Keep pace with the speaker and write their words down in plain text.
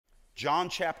John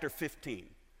chapter 15,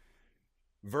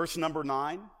 verse number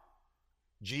 9.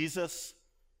 Jesus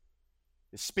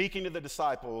is speaking to the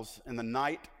disciples in the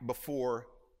night before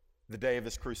the day of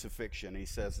his crucifixion. He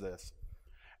says this,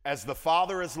 "As the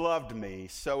Father has loved me,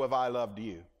 so have I loved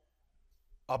you.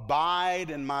 Abide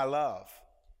in my love.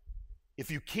 If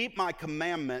you keep my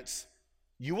commandments,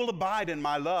 you will abide in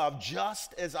my love,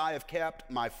 just as I have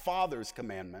kept my Father's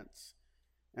commandments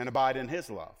and abide in his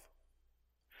love.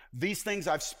 These things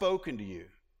I've spoken to you,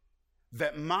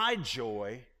 that my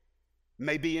joy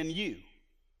may be in you,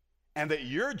 and that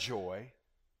your joy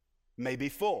may be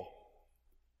full.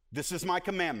 This is my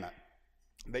commandment,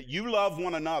 that you love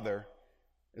one another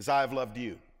as I have loved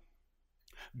you.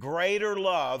 Greater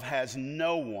love has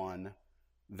no one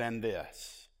than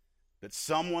this, that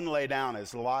someone lay down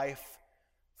his life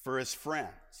for his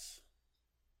friends.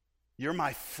 You're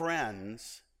my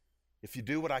friends if you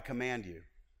do what I command you."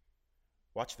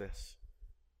 Watch this.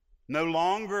 "No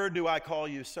longer do I call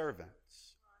you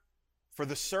servants, for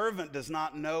the servant does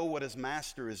not know what his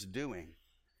master is doing,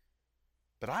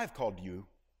 but I have called you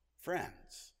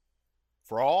friends.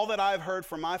 For all that I have heard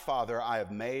from my Father, I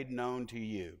have made known to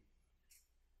you.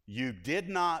 You did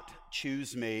not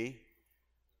choose me,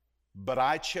 but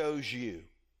I chose you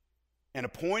and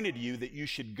appointed you that you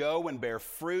should go and bear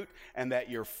fruit, and that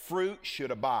your fruit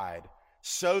should abide,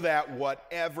 so that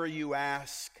whatever you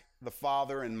ask the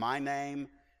Father in my name,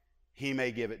 he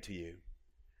may give it to you.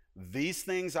 These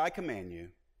things I command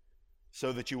you,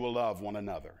 so that you will love one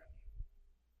another."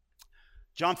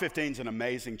 John 15 is an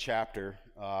amazing chapter.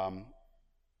 I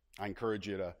encourage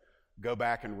you to go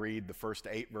back and read the first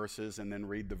 8 verses and then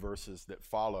read the verses that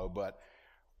follow. But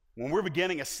when we're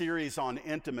beginning a series on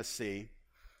intimacy,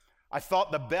 I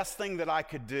thought the best thing that I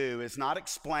could do is not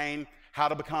explain how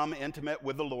to become intimate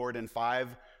with the Lord in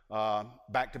 5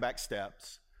 back-to-back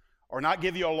steps, or not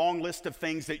give you a long list of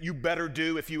things that you better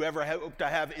do if you ever hope to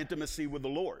have intimacy with the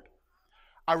Lord.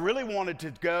 I really wanted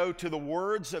to go to the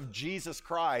words of Jesus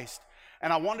Christ,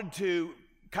 and I wanted to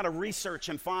kind of research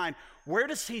and find, where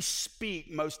does he speak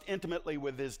most intimately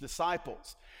with his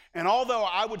disciples? And although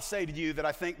I would say to you that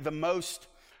I think the most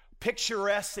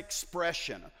picturesque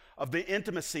expression of the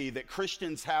intimacy that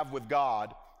Christians have with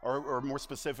God, or more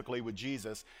specifically with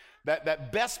Jesus,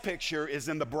 that best picture is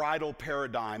in the bridal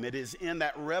paradigm. It is in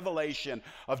that revelation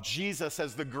of Jesus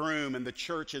as the groom and the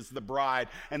church as the bride,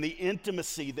 and the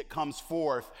intimacy that comes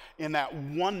forth in that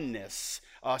oneness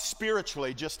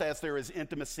spiritually, just as there is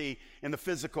intimacy in the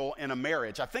physical in a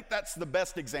marriage. I think that's the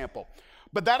best example.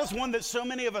 But that is one that so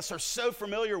many of us are so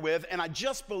familiar with, and I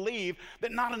just believe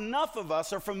that not enough of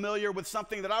us are familiar with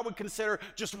something that I would consider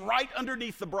just right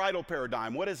underneath the bridal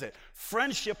paradigm. What is it?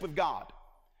 Friendship with God.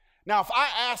 Now, if I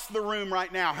ask the room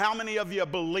right now, how many of you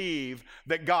believe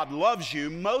that God loves you,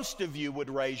 most of you would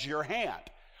raise your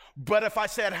hand. But if I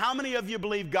said, how many of you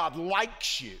believe God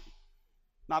likes you,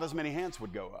 not as many hands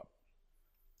would go up.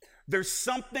 There's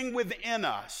something within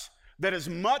us that is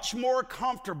much more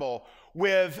comfortable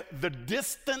with the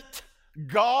distant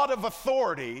God of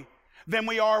authority than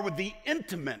we are with the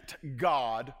intimate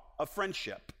God of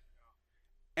friendship.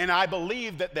 And I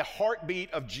believe that the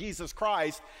heartbeat of Jesus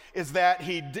Christ is that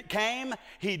he came,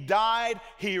 he died,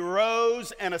 he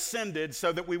rose and ascended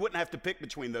so that we wouldn't have to pick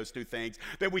between those two things,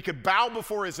 that we could bow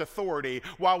before his authority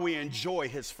while we enjoy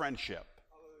his friendship.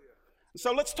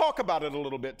 So let's talk about it a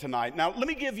little bit tonight. Now, let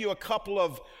me give you a couple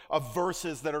of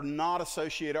verses that are not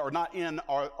associated or not in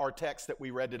our text that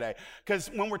we read today. Because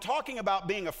when we're talking about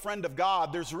being a friend of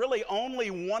God, there's really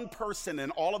only one person in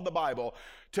all of the Bible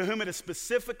to whom it is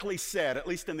specifically said, at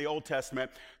least in the Old Testament,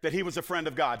 that he was a friend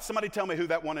of God. Somebody tell me who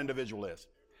that one individual is.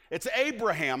 It's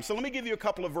Abraham. So let me give you a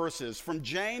couple of verses from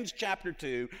James chapter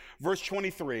 2, verse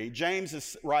 23. James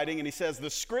is writing and he says, "The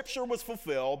scripture was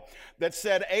fulfilled that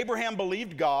said, Abraham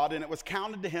believed God and it was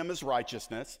counted to him as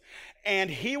righteousness. And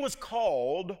he was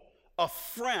called a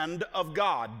friend of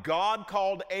God." God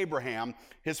called Abraham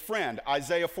his friend.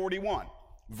 Isaiah 41,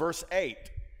 verse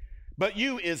 8. "But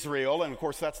you, Israel," and of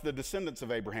course that's the descendants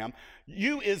of Abraham,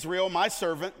 "you, Israel, my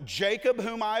servant, Jacob,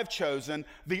 whom I have chosen,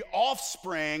 the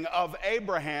offspring of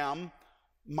Abraham,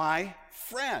 my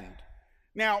friend."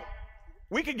 Now,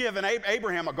 we could give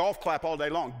Abraham a golf clap all day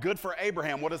long. Good for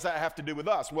Abraham. What does that have to do with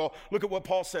us? Well, look at what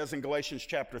Paul says in Galatians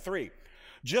chapter 3.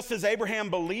 "Just as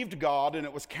Abraham believed God and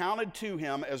it was counted to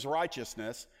him as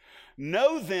righteousness,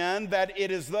 know then that it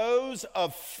is those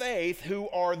of faith who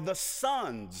are the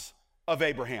sons of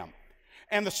Abraham.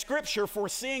 And the scripture,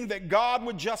 foreseeing that God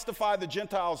would justify the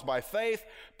Gentiles by faith,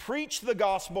 preached the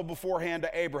gospel beforehand to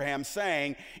Abraham,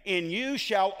 saying, in you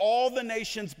shall all the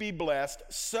nations be blessed.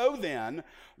 So then,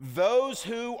 those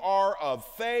who are of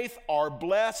faith are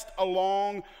blessed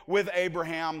along with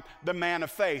Abraham, the man of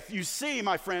faith. You see,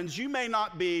 my friends, you may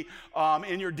not be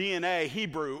in your DNA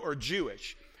Hebrew or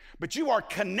Jewish, but you are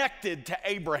connected to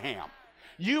Abraham.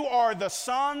 You are the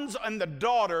sons and the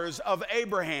daughters of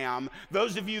Abraham.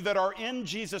 Those of you that are in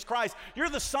Jesus Christ,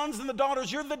 you're the sons and the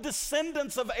daughters. You're the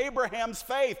descendants of Abraham's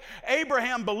faith.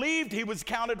 Abraham believed, he was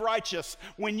counted righteous.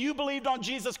 When you believed on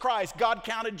Jesus Christ, God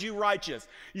counted you righteous.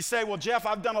 You say, well, Jeff,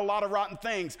 I've done a lot of rotten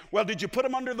things. Well, did you put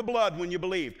them under the blood when you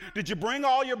believed? Did you bring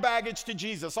all your baggage to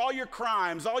Jesus, all your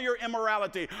crimes, all your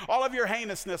immorality, all of your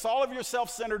heinousness, all of your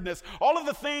self-centeredness, all of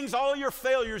the things, all of your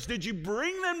failures? Did you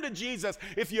bring them to Jesus?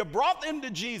 If you brought them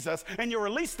to Jesus and you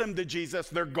release them to Jesus,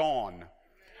 they're gone.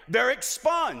 They're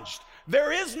expunged.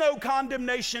 There is no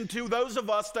condemnation to those of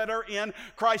us that are in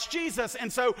Christ Jesus.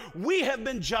 And so we have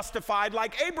been justified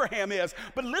like Abraham is.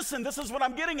 But listen, this is what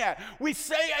I'm getting at. We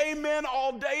say amen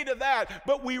all day to that,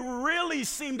 but we really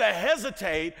seem to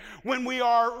hesitate when we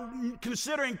are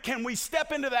considering, can we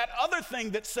step into that other thing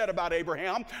that's said about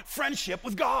Abraham, friendship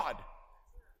with God?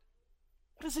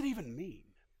 What does it even mean?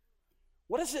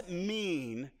 What does it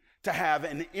mean to have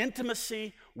an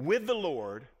intimacy with the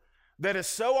Lord that is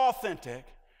so authentic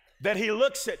that he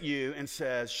looks at you and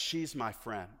says, she's my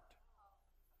friend.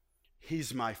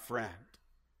 He's my friend.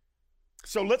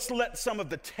 So let's let some of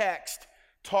the text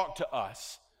talk to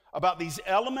us about these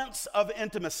elements of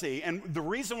intimacy. And the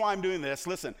reason why I'm doing this,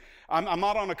 listen, I'm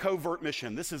not on a covert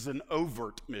mission. This is an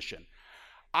overt mission.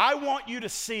 I want you to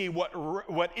see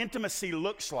what intimacy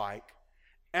looks like,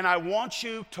 and I want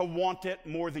you to want it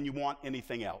more than you want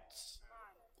anything else.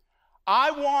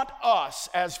 I want us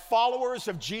as followers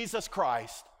of Jesus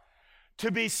Christ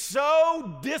to be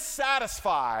so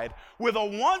dissatisfied with a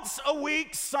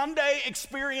once-a-week Sunday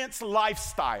experience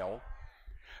lifestyle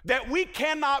that we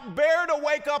cannot bear to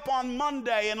wake up on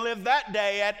Monday and live that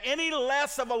day at any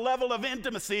less of a level of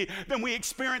intimacy than we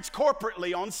experience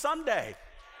corporately on Sunday.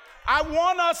 I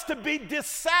want us to be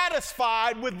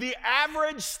dissatisfied with the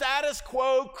average status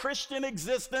quo Christian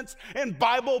existence in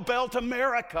Bible Belt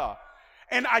America.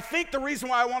 And I think the reason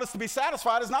why I want us to be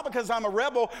satisfied is not because I'm a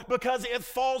rebel, because it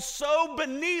falls so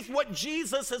beneath what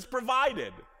Jesus has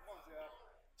provided.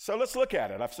 So let's look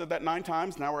at it. I've said that 9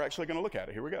 times. Now we're actually going to look at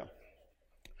it. Here we go.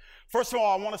 First of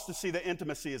all, I want us to see that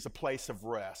intimacy is a place of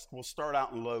rest. We'll start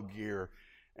out in low gear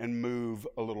and move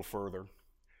a little further.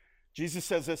 Jesus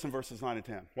says this in verses 9 and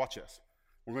 10. Watch this.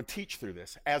 We're going to teach through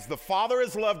this. As the Father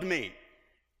has loved me,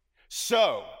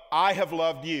 so I have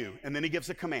loved you. And then he gives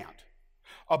a command.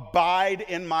 Abide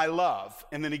in my love.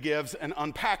 And then he gives an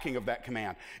unpacking of that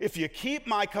command. If you keep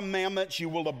my commandments, you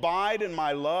will abide in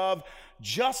my love,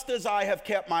 just as I have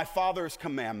kept my Father's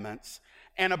commandments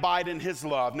and abide in his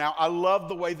love. Now, I love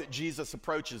the way that Jesus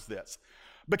approaches this.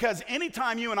 Because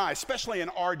anytime you and I, especially in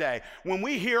our day, when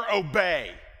we hear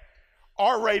obey,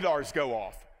 our radars go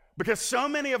off, because so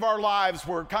many of our lives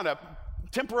were kind of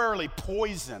temporarily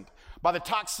poisoned by the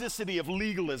toxicity of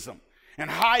legalism and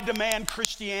high demand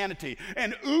Christianity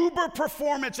and uber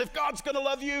performance. If God's going to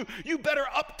love you, you better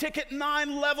uptick it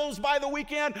 9 levels by the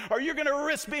weekend, or you're going to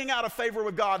risk being out of favor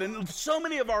with God. And so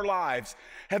many of our lives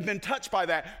have been touched by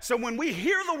that. So when we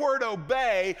hear the word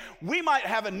obey, we might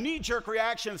have a knee-jerk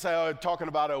reaction and say, oh, talking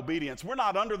about obedience. We're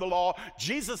not under the law.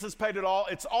 Jesus has paid it all.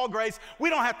 It's all grace. We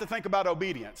don't have to think about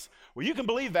obedience. Well, you can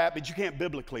believe that, but you can't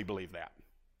biblically believe that.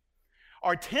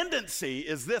 Our tendency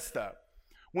is this, though.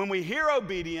 When we hear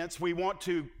obedience, we want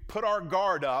to put our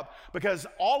guard up because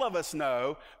all of us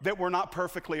know that we're not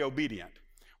perfectly obedient.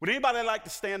 Would anybody like to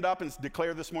stand up and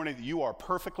declare this morning that you are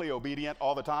perfectly obedient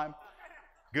all the time?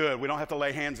 Good. We don't have to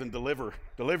lay hands and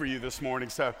deliver you this morning.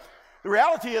 So the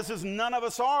reality is none of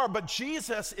us are, but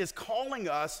Jesus is calling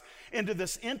us into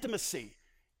this intimacy,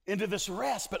 into this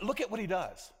rest. But look at what he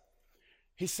does.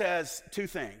 He says 2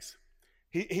 things.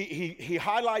 He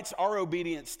highlights our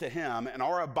obedience to him and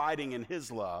our abiding in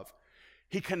his love.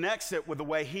 He connects it with the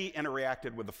way he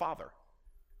interacted with the Father.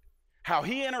 How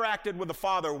he interacted with the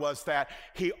Father was that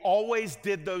he always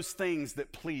did those things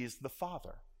that pleased the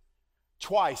Father.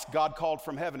 Twice, God called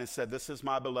from heaven and said, this is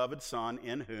my beloved Son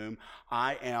in whom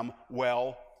I am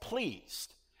well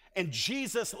pleased. And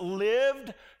Jesus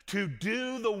lived to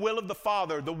do the will of the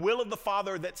Father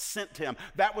that sent him.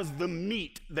 That was the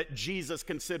meat that Jesus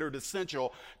considered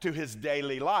essential to his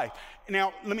daily life.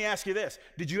 Now, let me ask you this.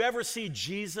 Did you ever see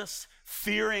Jesus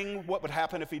fearing what would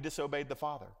happen if he disobeyed the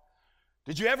Father?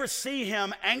 Did you ever see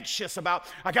him anxious about,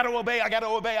 I got to obey, I got to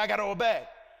obey, I got to obey?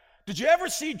 Did you ever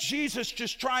see Jesus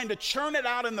just trying to churn it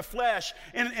out in the flesh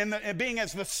and being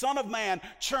as the Son of Man,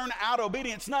 churn out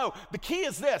obedience? No, the key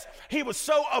is this. He was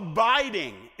so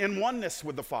abiding in oneness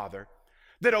with the Father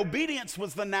that obedience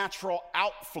was the natural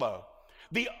outflow.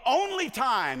 The only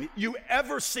time you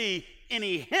ever see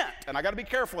any hint, and I got to be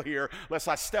careful here lest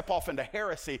I step off into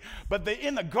heresy, but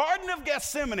in the Garden of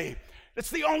Gethsemane,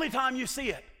 it's the only time you see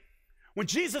it. When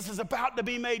Jesus is about to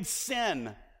be made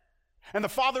sin and the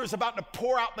Father is about to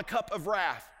pour out the cup of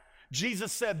wrath,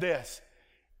 Jesus said this,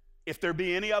 if there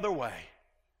be any other way,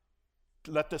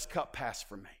 let this cup pass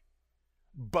from me.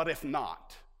 But if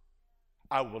not,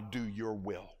 I will do your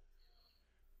will.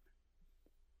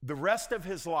 The rest of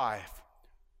his life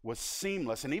was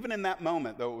seamless. And even in that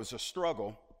moment, though it was a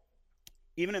struggle,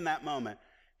 even in that moment,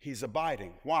 he's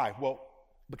abiding. Why? Well,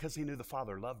 because he knew the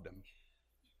Father loved him.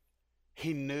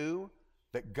 He knew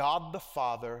that God the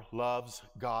Father loves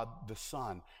God the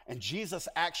Son. And Jesus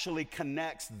actually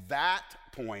connects that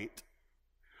point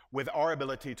with our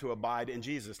ability to abide in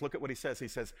Jesus. Look at what he says. He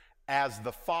says, as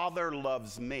the Father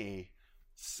loves me,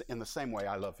 in the same way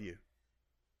I love you.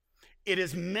 It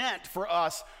is meant for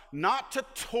us not to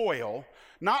toil,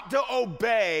 not to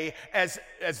obey as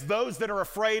those that are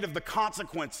afraid of the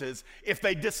consequences if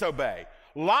they disobey.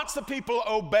 Lots of people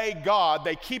obey God.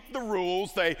 They keep the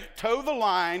rules. They toe the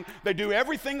line. They do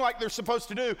everything like they're supposed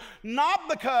to do, not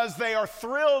because they are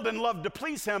thrilled and love to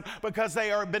please him, because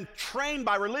they are been trained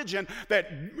by religion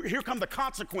that here come the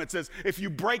consequences if you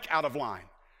break out of line.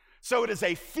 So it is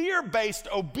a fear-based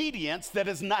obedience that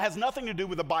has nothing to do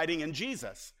with abiding in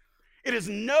Jesus. It is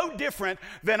no different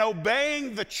than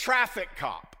obeying the traffic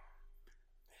cop.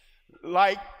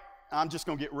 Like, I'm just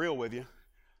going to get real with you.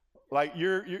 Like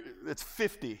it's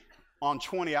 50 on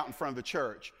 20 out in front of the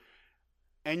church,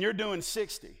 and you're doing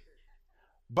 60.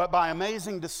 But by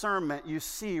amazing discernment, you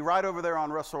see right over there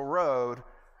on Russell Road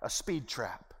a speed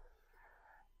trap.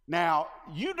 Now,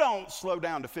 you don't slow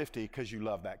down to 50 because you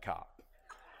love that cop.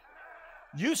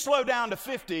 You slow down to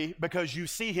 50 because you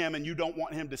see him and you don't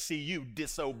want him to see you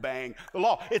disobeying the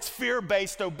law. It's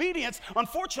fear-based obedience.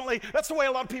 Unfortunately, that's the way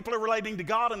a lot of people are relating to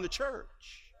God and the church.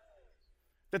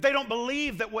 That they don't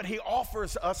believe that what he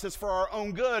offers us is for our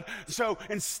own good. So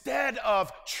instead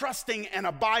of trusting and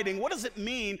abiding, what does it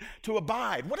mean to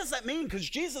abide? What does that mean? Because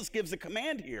Jesus gives a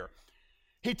command here.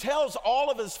 He tells all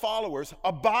of his followers,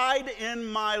 abide in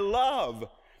my love.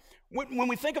 When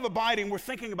we think of abiding, we're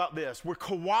thinking about this. We're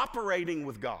cooperating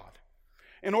with God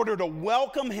in order to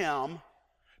welcome him,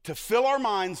 to fill our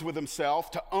minds with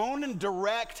himself, to own and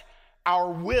direct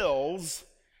our wills,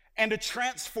 and to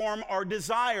transform our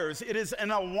desires. It is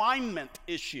an alignment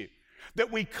issue.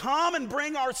 That we come and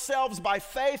bring ourselves by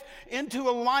faith into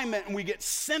alignment and we get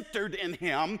centered in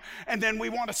him, and then we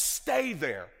want to stay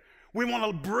there. We want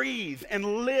to breathe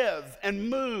and live and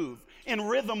move in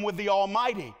rhythm with the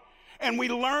Almighty. And we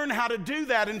learn how to do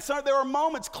that. And so there are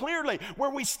moments clearly where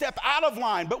we step out of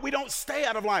line, but we don't stay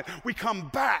out of line. We come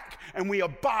back and we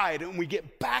abide and we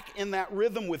get back in that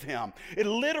rhythm with him. It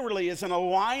literally is an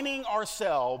aligning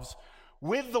ourselves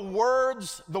with the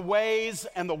words, the ways,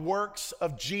 and the works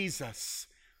of Jesus.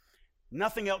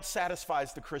 Nothing else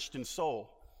satisfies the Christian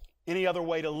soul. Any other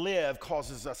way to live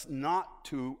causes us not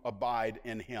to abide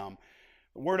in him.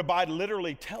 The word abide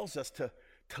literally tells us to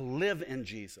live in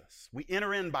Jesus. We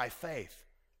enter in by faith,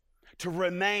 to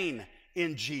remain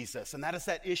in Jesus. And that is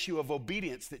that issue of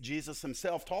obedience that Jesus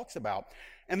himself talks about.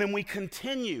 And then we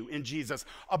continue in Jesus.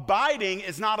 Abiding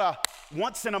is not a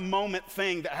once in a moment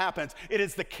thing that happens. It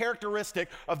is the characteristic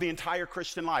of the entire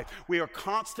Christian life. We are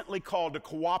constantly called to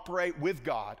cooperate with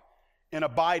God in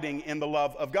abiding in the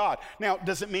love of God. Now,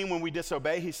 does it mean when we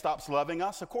disobey, he stops loving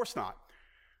us? Of course not.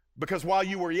 Because while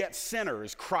you were yet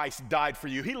sinners, Christ died for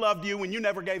you. He loved you when you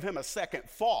never gave him a second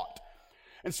thought.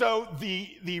 And so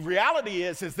the reality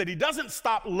is that he doesn't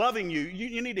stop loving you.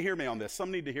 You need to hear me on this. Some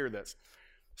need to hear this.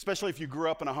 Especially if you grew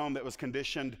up in a home that was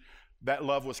conditioned, that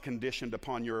love was conditioned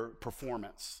upon your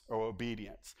performance or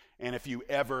obedience. And if you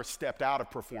ever stepped out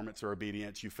of performance or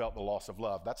obedience, you felt the loss of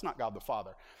love. That's not God the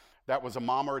Father. That was a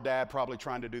mom or a dad probably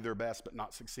trying to do their best but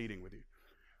not succeeding with you.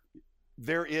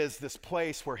 There is this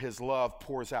place where his love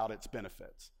pours out its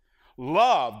benefits.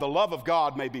 Love, the love of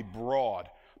God may be broad,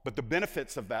 but the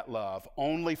benefits of that love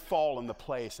only fall in the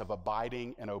place of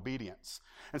abiding and obedience.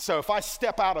 And so if I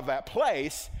step out of that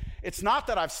place, it's not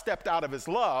that I've stepped out of his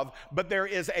love, but there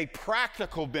is a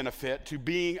practical benefit to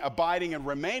being abiding and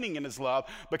remaining in his love,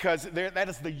 because that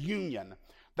is the union.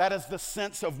 That is the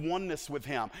sense of oneness with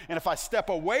him. And if I step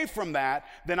away from that,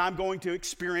 then I'm going to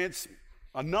experience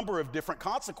a number of different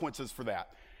consequences for that.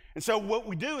 And so what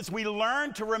we do is we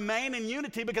learn to remain in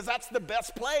unity because that's the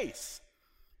best place.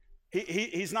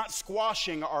 He's not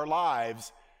squashing our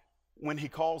lives when he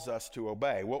calls us to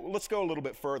obey. Well, let's go a little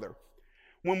bit further.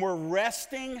 When we're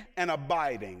resting and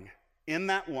abiding in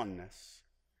that oneness,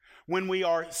 when we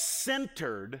are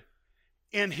centered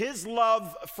in his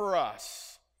love for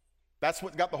us, that's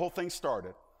what got the whole thing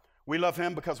started. We love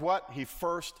him because what? He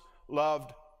first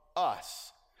loved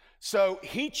us. So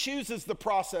he chooses the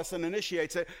process and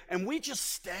initiates it, and we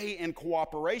just stay in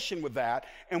cooperation with that,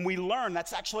 and we learn.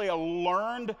 That's actually a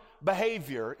learned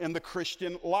behavior in the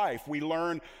Christian life. We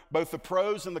learn both the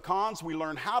pros and the cons. We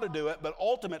learn how to do it, but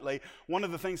ultimately, one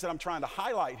of the things that I'm trying to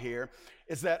highlight here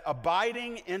is that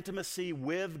abiding intimacy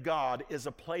with God is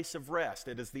a place of rest.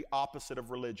 It is the opposite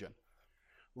of religion.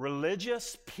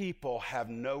 Religious people have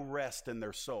no rest in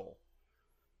their soul.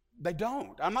 They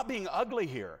don't. I'm not being ugly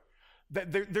here.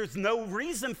 There's no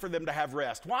reason for them to have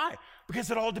rest. Why?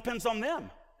 Because it all depends on them.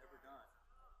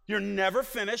 You're never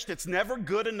finished. It's never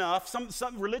good enough.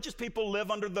 Some religious people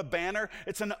live under the banner.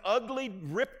 It's an ugly,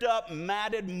 ripped up,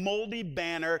 matted, moldy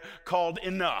banner called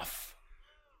enough.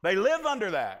 They live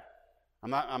under that. I'm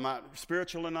not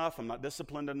spiritual enough. I'm not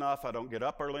disciplined enough. I don't get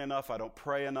up early enough. I don't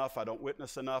pray enough. I don't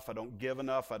witness enough. I don't give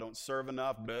enough. I don't serve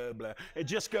enough. Blah, blah. It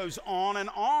just goes on and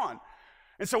on.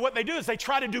 And so what they do is they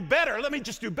try to do better. Let me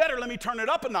just do better. Let me turn it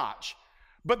up a notch.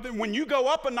 But then when you go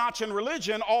up a notch in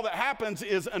religion, all that happens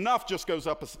is enough just goes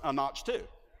up a notch too.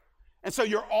 And so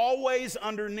you're always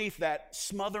underneath that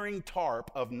smothering tarp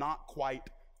of not quite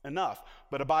enough.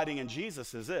 But abiding in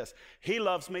Jesus is this. He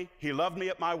loves me. He loved me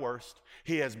at my worst.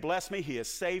 He has blessed me. He has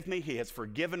saved me. He has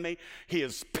forgiven me. He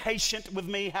is patient with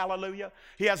me. Hallelujah.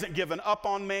 He hasn't given up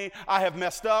on me. I have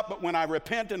messed up, but when I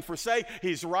repent and forsake,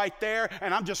 he's right there,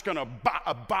 and I'm just going to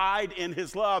abide in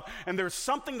his love. And there's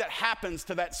something that happens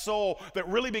to that soul that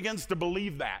really begins to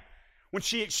believe that. When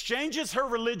she exchanges her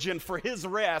religion for his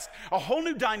rest, a whole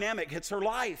new dynamic hits her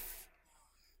life.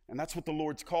 And that's what the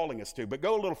Lord's calling us to. But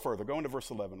go a little further. Go into verse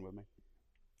 11 with me.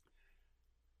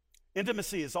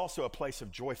 Intimacy is also a place of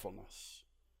joyfulness.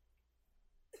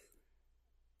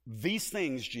 These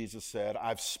things, Jesus said,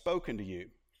 I've spoken to you.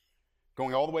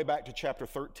 Going all the way back to chapter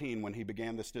 13 when he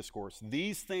began this discourse.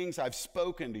 These things I've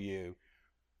spoken to you,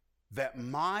 that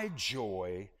my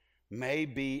joy may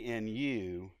be in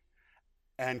you,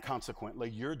 and consequently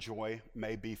your joy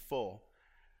may be full.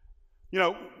 You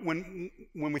know, when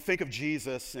we think of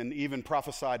Jesus and even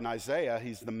prophesied in Isaiah,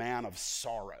 he's the man of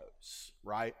sorrows,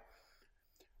 right?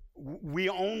 We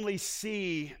only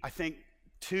see, I think,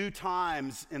 2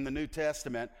 times in the New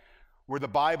Testament where the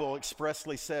Bible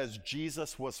expressly says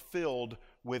Jesus was filled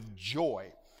with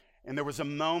joy. And there was a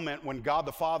moment when God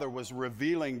the Father was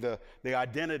revealing the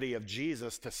identity of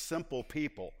Jesus to simple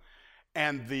people.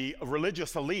 And the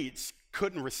religious elites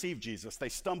couldn't receive Jesus. They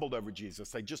stumbled over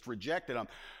Jesus. They just rejected him.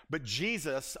 But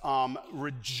Jesus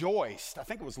rejoiced. I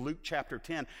think it was Luke chapter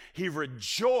 10. He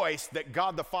rejoiced that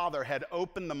God the Father had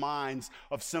opened the minds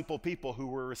of simple people who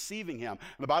were receiving him.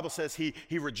 And the Bible says he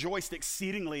rejoiced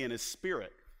exceedingly in his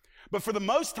spirit. But for the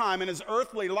most time in his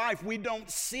earthly life, we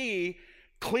don't see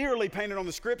clearly painted on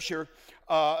the scripture,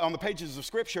 on the pages of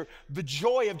scripture, the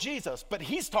joy of Jesus. But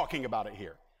he's talking about it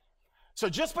here. So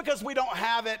just because we don't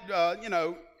have it,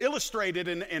 illustrated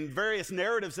in various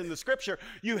narratives in the scripture,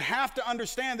 you have to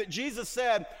understand that Jesus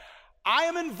said, I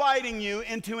am inviting you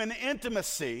into an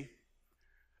intimacy,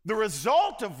 the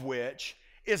result of which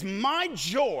is my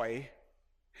joy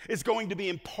is going to be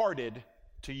imparted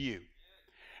to you.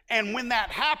 And when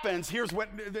that happens,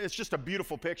 it's just a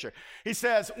beautiful picture. He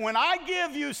says, when I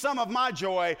give you some of my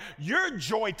joy, your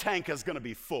joy tank is going to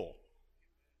be full.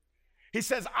 He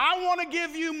says, I want to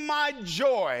give you my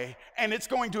joy, and it's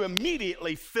going to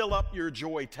immediately fill up your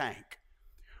joy tank.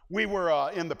 We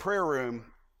were in the prayer room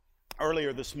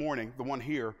earlier this morning, the one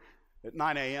here at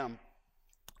 9 a.m.,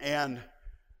 and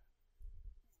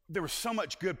there was so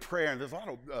much good prayer, and there's a lot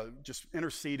of just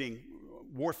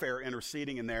warfare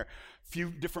interceding in there. A few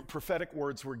different prophetic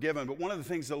words were given, but one of the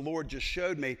things the Lord just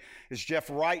showed me is, Jeff,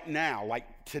 right now,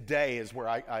 like today is where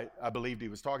I believed he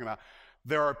was talking about.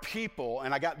 There are people,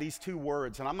 and I got these 2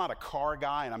 words, and I'm not a car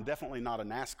guy, and I'm definitely not a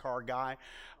NASCAR guy,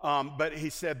 but he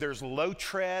said there's low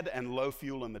tread and low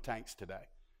fuel in the tanks today.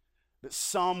 That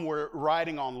some were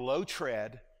riding on low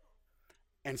tread,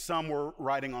 and some were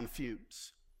riding on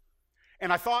fumes.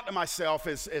 And I thought to myself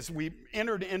as we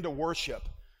entered into worship,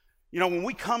 when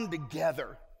we come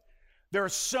together, there are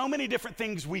so many different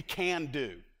things we can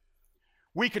do.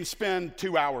 We can spend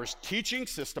 2 hours teaching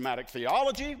systematic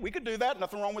theology. We could do that.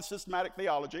 Nothing wrong with systematic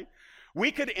theology.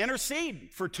 We could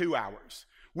intercede for 2 hours.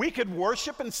 We could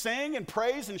worship and sing and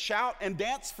praise and shout and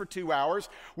dance for 2 hours.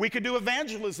 We could do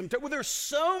evangelism. Well, there's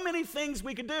so many things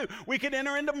we could do. We could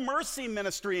enter into mercy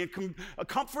ministry and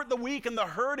comfort the weak and the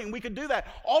hurting. We could do that.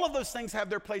 All of those things have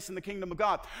their place in the kingdom of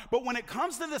God. But when it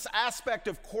comes to this aspect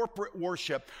of corporate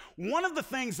worship, one of the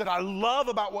things that I love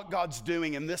about what God's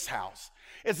doing in this house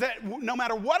is that no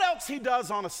matter what else he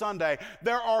does on a Sunday,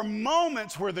 there are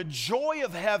moments where the joy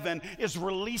of heaven is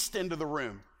released into the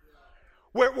room.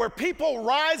 Where people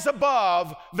rise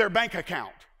above their bank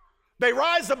account. They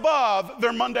rise above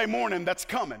their Monday morning that's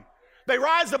coming. They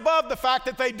rise above the fact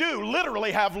that they do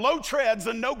literally have low treads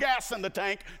and no gas in the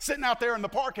tank sitting out there in the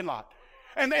parking lot.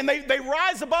 And they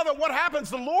rise above it. What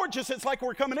happens? The Lord just, it's like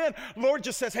we're coming in. The Lord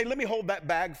just says, hey, let me hold that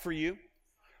bag for you.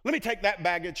 Let me take that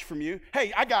baggage from you.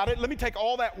 Hey, I got it. Let me take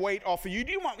all that weight off of you.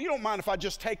 You don't mind if I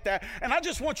just take that? And I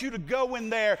just want you to go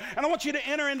in there, and I want you to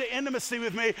enter into intimacy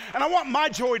with me, and I want my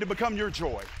joy to become your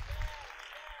joy.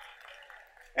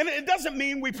 And it doesn't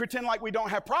mean we pretend like we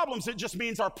don't have problems. It just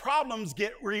means our problems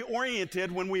get reoriented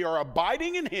when we are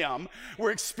abiding in him, we're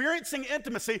experiencing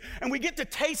intimacy, and we get to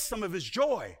taste some of his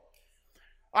joy.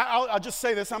 I'll just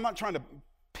say this. I'm not trying to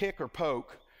pick or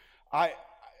poke.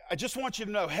 I just want you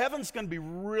to know heaven's going to be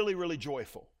really, really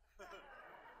joyful.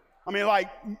 I mean, like,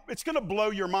 it's going to blow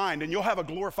your mind, and you'll have a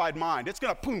glorified mind. It's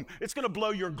going to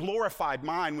blow your glorified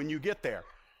mind when you get there.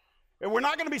 And we're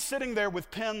not going to be sitting there with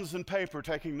pens and paper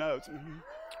taking notes. Mm-hmm.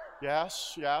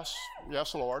 Yes, yes,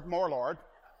 yes, Lord, more Lord.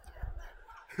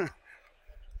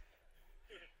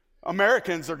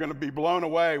 Americans are going to be blown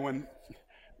away when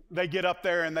they get up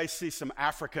there and they see some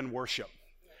African worship,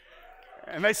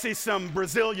 and they see some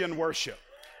Brazilian worship.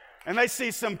 And they see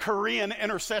some Korean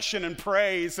intercession and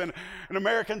praise, and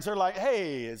Americans are like,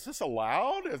 hey, is this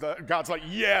allowed? God's like,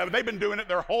 yeah, they've been doing it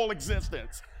their whole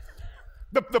existence.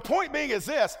 The point being is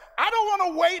this: I don't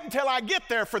want to wait until I get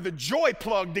there for the joy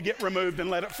plug to get removed and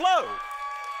let it flow.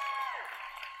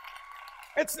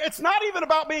 It's not even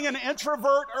about being an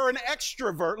introvert or an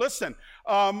extrovert. Listen,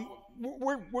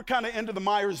 we're kind of into the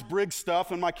Myers-Briggs stuff,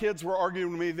 and my kids were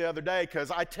arguing with me the other day because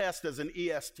I test as an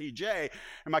ESTJ,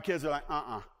 and my kids are like,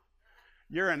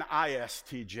 you're an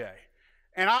ISTJ.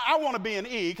 And I want to be an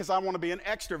E because I want to be an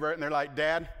extrovert. And they're like,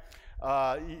 Dad,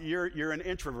 you're an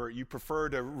introvert. You prefer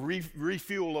to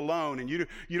refuel alone, and you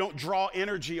don't draw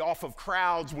energy off of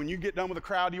crowds. When you get done with a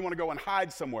crowd, you want to go and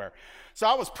hide somewhere. So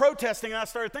I was protesting, and I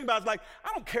started thinking about it. I was like,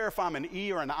 I don't care if I'm an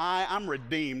E or an I. I'm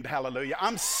redeemed, hallelujah.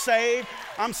 I'm saved.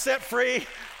 I'm set free.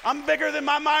 I'm bigger than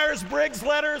my Myers-Briggs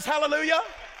letters, hallelujah.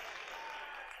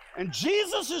 And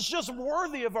Jesus is just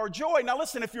worthy of our joy. Now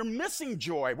listen, if you're missing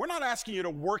joy, we're not asking you to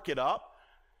work it up.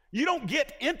 You don't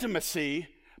get intimacy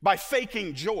by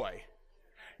faking joy.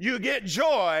 You get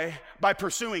joy by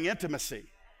pursuing intimacy.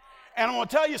 And I'm going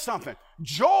to tell you something.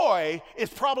 Joy is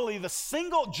probably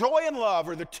joy and love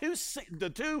are the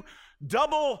two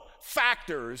double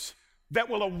factors that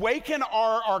will awaken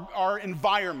our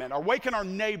environment, awaken our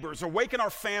neighbors, awaken our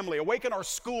family, awaken our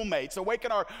schoolmates,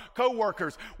 awaken our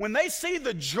coworkers. When they see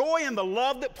the joy and the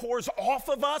love that pours off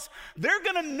of us, they're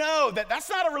going to know that that's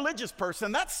not a religious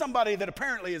person. That's somebody that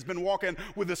apparently has been walking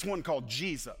with this one called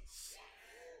Jesus.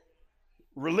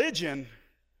 Religion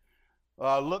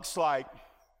looks like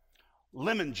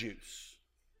lemon juice.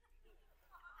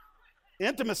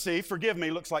 Intimacy, forgive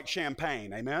me, looks like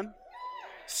champagne. Amen?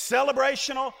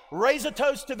 Celebrational, raise a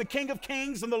toast to the King of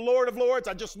Kings and the Lord of Lords.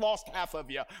 I just lost half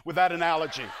of you with that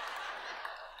analogy.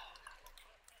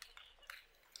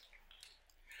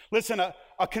 Listen,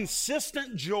 a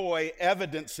consistent joy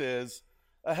evidences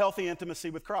a healthy intimacy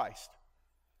with Christ.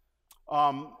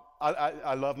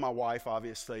 I love my wife,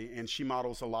 obviously, and she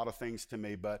models a lot of things to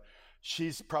me, but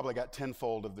she's probably got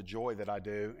tenfold of the joy that I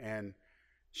do, and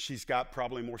she's got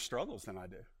probably more struggles than I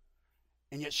do.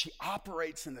 And yet she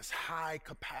operates in this high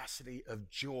capacity of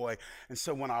joy. And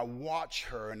so when I watch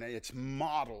her and it's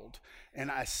modeled and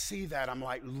I see that, I'm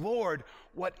like, Lord,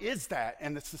 what is that?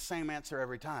 And it's the same answer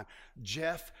every time.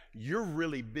 Jeff, you're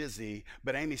really busy,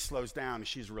 but Amy slows down and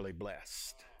she's really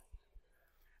blessed.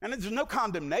 And there's no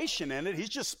condemnation in it. He's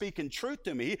just speaking truth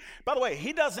to me. By the way,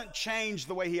 he doesn't change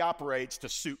the way he operates to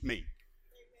suit me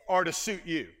or to suit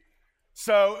you.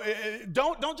 So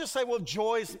don't just say, well,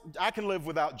 I can live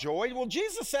without joy. Well,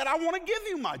 Jesus said, I want to give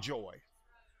you my joy.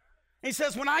 He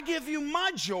says, when I give you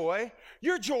my joy,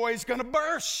 your joy is going to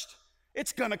burst.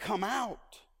 It's going to come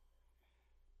out.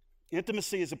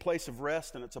 Intimacy is a place of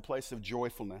rest, and it's a place of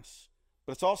joyfulness.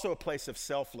 But it's also a place of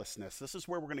selflessness. This is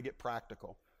where we're going to get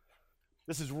practical.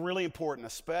 This is really important,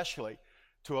 especially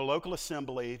to a local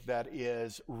assembly that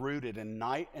is rooted in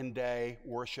night and day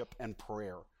worship and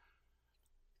prayer.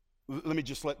 Let me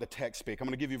just let the text speak. I'm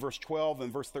going to give you verse 12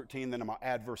 and verse 13, then I'm going to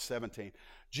add verse 17.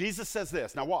 Jesus says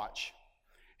this. Now watch.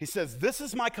 He says, "This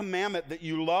is my commandment, that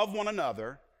you love one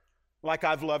another like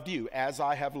I've loved you, as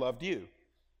I have loved you.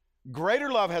 Greater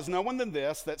love has no one than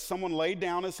this, that someone laid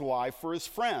down his life for his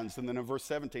friends." And then in verse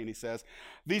 17 he says,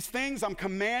 "These things I'm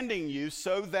commanding you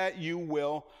so that you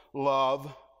will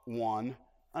love one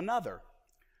another."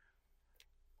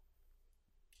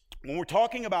 When we're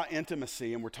talking about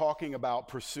intimacy and we're talking about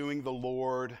pursuing the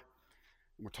Lord, and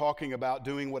we're talking about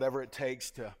doing whatever it takes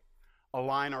to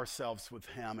align ourselves with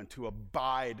him and to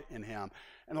abide in him,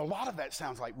 and a lot of that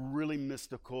sounds like really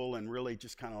mystical and really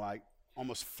just kind of like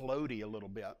almost floaty a little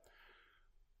bit.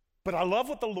 But I love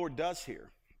what the Lord does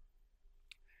here.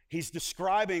 He's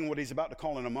describing what he's about to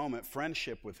call in a moment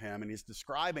friendship with him, and he's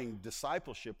describing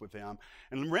discipleship with him.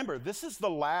 And remember, this is the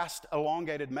last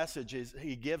elongated message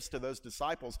he gives to those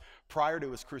disciples prior to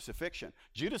his crucifixion.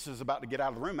 Judas is about to get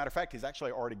out of the room. Matter of fact, he's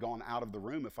actually already gone out of the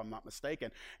room, if I'm not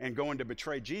mistaken, and going to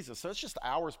betray Jesus. So it's just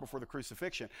hours before the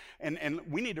crucifixion. And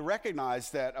we need to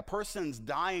recognize that a person's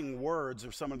dying words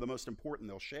are some of the most important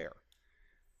they'll share.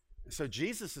 And so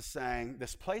Jesus is saying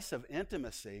this place of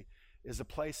intimacy is a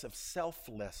place of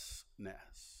selflessness.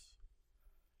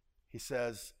 He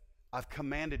says, "I've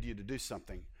commanded you to do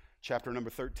something." Chapter number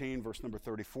 13, verse number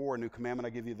 34, "A new commandment I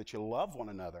give you, that you love one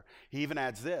another." He even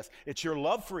adds this: "It's your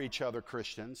love for each other,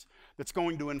 Christians, that's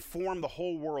going to inform the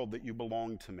whole world that you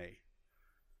belong to me."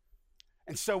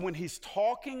 And so when he's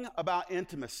talking about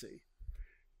intimacy,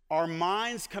 our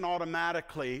minds can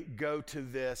automatically go to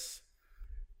this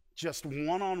just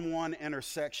one-on-one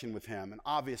intersection with him, and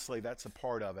obviously that's a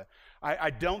part of it. I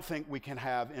don't think we can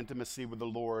have intimacy with the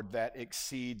Lord that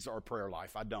exceeds our prayer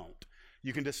life. I don't.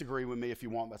 You can disagree with me if you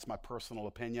want. That's my personal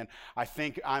opinion. I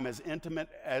think I'm as intimate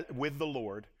with the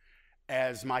Lord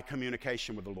as my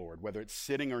communication with the Lord, whether it's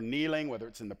sitting or kneeling, whether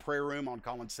it's in the prayer room on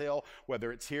Collins Hill,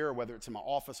 whether it's here, or whether it's in my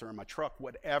office or in my truck,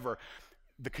 whatever.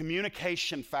 The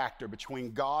communication factor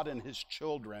between God and his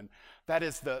children,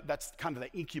 that's kind of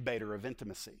the incubator of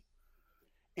intimacy.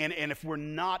 And if we're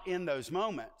not in those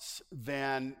moments,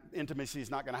 then intimacy is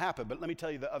not going to happen. But let me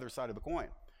tell you the other side of the coin.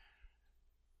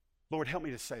 Lord, help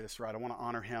me to say this right. I want to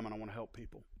honor him and I want to help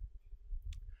people.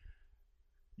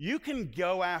 You can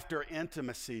go after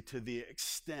intimacy to the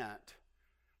extent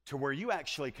to where you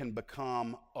actually can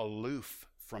become aloof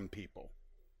from people.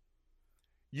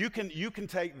 You can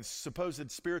take the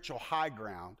supposed spiritual high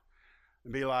ground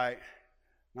and be like,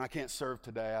 "I can't serve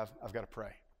today. I've got to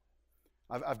pray.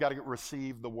 I've got to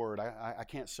receive the word. I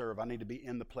can't serve. I need to be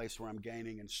in the place where I'm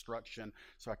gaining instruction,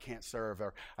 so I can't serve.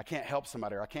 Or I can't help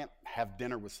somebody, or I can't have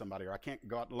dinner with somebody, or I can't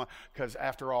go out to lunch, because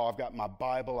after all, I've got my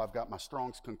Bible, I've got my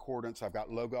Strong's Concordance, I've got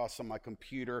Logos on my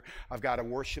computer, I've got a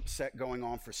worship set going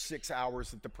on for 6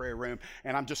 hours at the prayer room,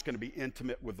 and I'm just going to be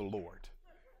intimate with the Lord."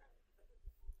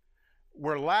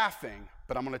 We're laughing,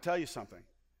 but I'm going to tell you something.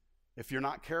 If you're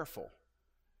not careful,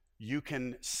 you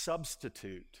can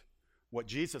substitute what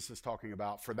Jesus is talking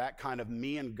about for that kind of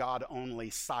me and God only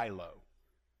silo.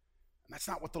 And that's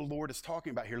not what the Lord is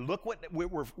talking about here. Look what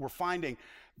we're finding,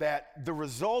 that the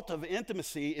result of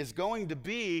intimacy is going to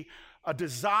be a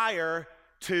desire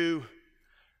to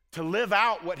live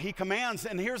out what he commands.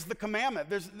 And here's the commandment.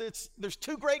 There's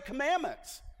two great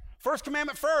commandments. First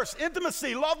commandment first,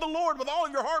 intimacy. Love the Lord with all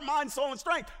of your heart, mind, soul, and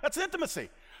strength. That's intimacy.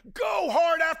 Go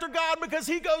hard after God because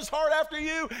he goes hard after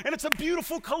you, and it's a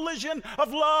beautiful collision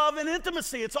of love and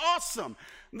intimacy. It's awesome.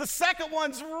 The second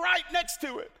one's right next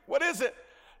to it. What is it?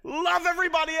 Love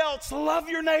everybody else. Love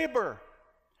your neighbor.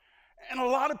 And a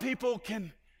lot of people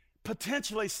can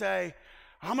potentially say,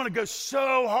 "I'm going to go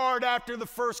so hard after the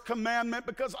first commandment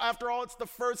because after all, it's the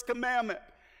first commandment."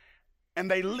 And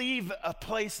they leave a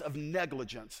place of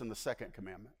negligence in the second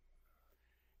commandment.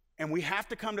 And we have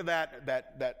to come to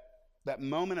that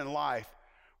moment in life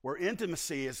where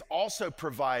intimacy is also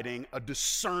providing a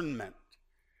discernment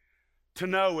to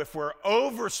know if we're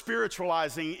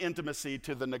over-spiritualizing intimacy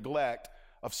to the neglect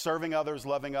of serving others,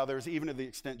 loving others, even to the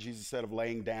extent Jesus said of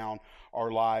laying down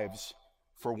our lives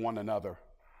for one another.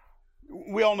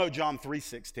 We all know John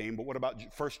 3:16, but what about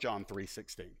 1 John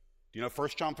 3:16? Do you know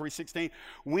 1 John 3:16?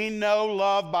 "We know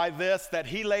love by this, that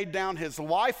he laid down his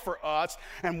life for us,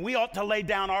 and we ought to lay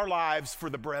down our lives for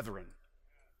the brethren."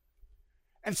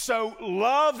 And so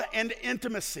love and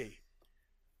intimacy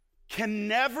can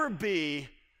never be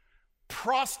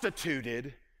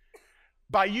prostituted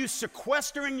by you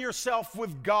sequestering yourself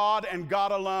with God and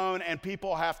God alone, and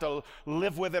people have to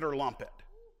live with it or lump it.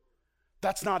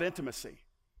 That's not intimacy.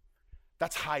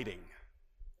 That's hiding.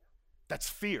 That's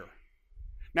fear.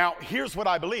 Now, here's what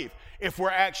I believe. If we're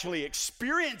actually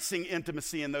experiencing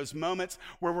intimacy in those moments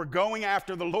where we're going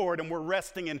after the Lord and we're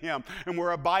resting in Him and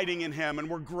we're abiding in Him and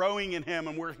we're growing in Him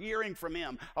and we're hearing from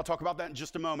Him, I'll talk about that in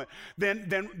just a moment,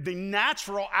 then the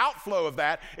natural outflow of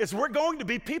that is we're going to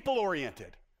be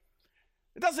people-oriented.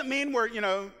 It doesn't mean we're,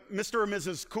 Mr. or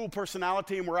Mrs. Cool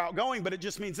personality and we're outgoing, but it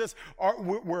just means this,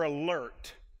 we're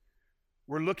alert.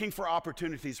 We're looking for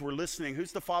opportunities. We're listening.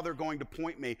 Who's the Father going to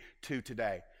point me to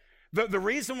today? The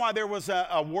reason why there was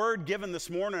a word given this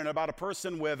morning about a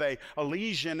person with a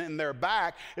lesion in their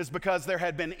back is because there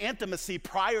had been intimacy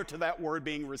prior to that word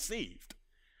being received.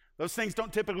 Those things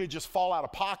don't typically just fall out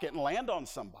of pocket and land on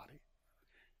somebody.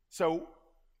 So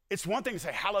it's one thing to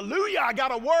say, hallelujah, I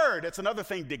got a word. It's another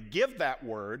thing to give that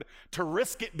word, to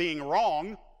risk it being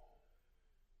wrong,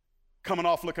 coming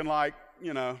off looking like,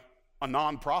 a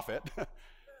nonprofit.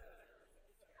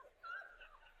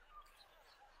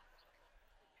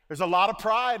 There's a lot of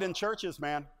pride in churches,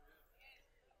 man.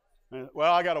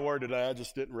 Well, I got a word today. I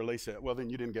just didn't release it. Well, then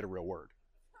you didn't get a real word.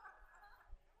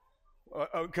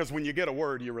 Because when you get a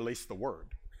word, you release the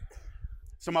word.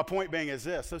 So my point being is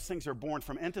this. Those things are born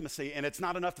from intimacy, and it's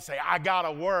not enough to say, I got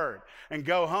a word, and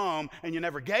go home, and you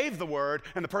never gave the word,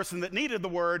 and the person that needed the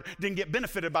word didn't get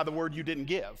benefited by the word you didn't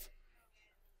give.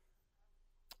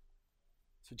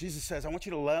 So Jesus says, I want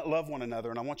you to love one another,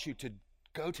 and I want you to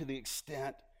go to the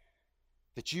extent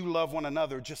that you love one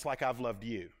another just like I've loved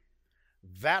you.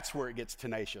 That's where it gets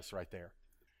tenacious right there.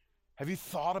 Have you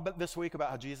thought about this week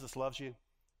about how Jesus loves you?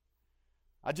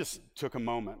 I just took a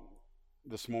moment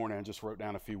this morning and just wrote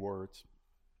down a few words.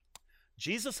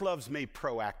 Jesus loves me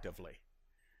proactively.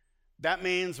 That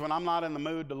means when I'm not in the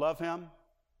mood to love him,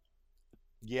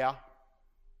 yeah,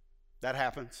 that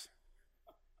happens.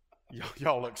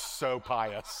 Y'all look so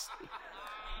pious.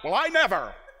 Well, I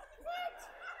never.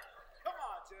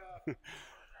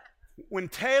 When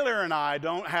Taylor and I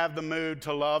don't have the mood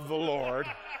to love the Lord,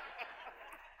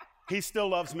 he still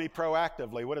loves me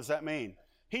proactively. What does that mean?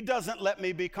 He doesn't let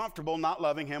me be comfortable not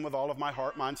loving him with all of my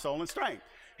heart, mind, soul, and strength.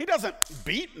 He doesn't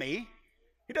beat me.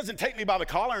 He doesn't take me by the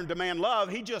collar and demand love.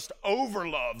 He just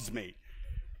overloves me.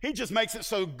 He just makes it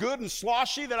so good and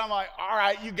sloshy that I'm like, all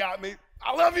right, you got me.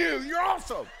 I love you. You're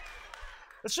awesome.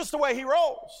 It's just the way he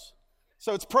rolls.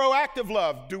 So it's proactive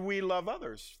love. Do we love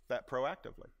others that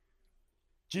proactively?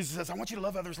 Jesus says, I want you to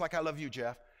love others like I love you,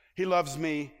 Jeff. He loves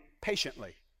me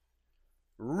patiently,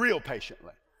 real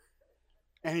patiently.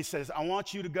 And he says, I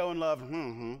want you to go and love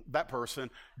that person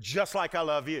just like I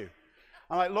love you.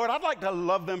 I'm like, Lord, I'd like to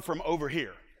love them from over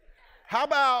here. How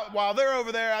about while they're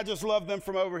over there, I just love them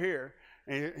from over here?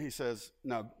 And he says,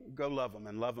 no, go love them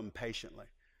and love them patiently.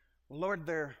 Well, Lord,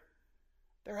 they're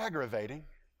aggravating.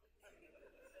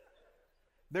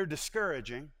 They're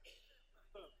discouraging.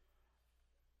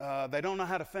 They don't know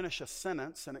how to finish a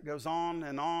sentence, and it goes on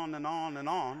and on and on and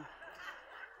on.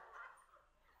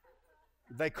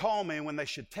 They call me when they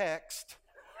should text.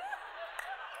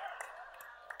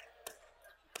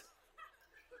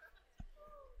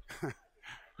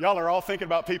 Y'all are all thinking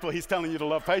about people he's telling you to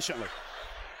love patiently.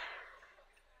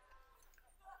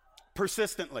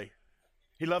 Persistently.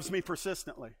 He loves me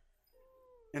persistently.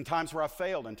 In times where I've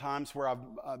failed, in times where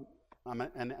I'm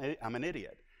an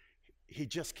idiot. He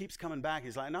just keeps coming back.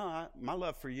 He's like, no, my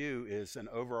love for you is an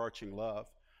overarching love.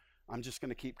 I'm just going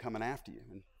to keep coming after you.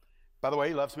 And by the way,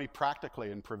 he loves me practically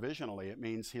and provisionally. It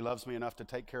means he loves me enough to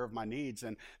take care of my needs.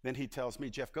 And then he tells me,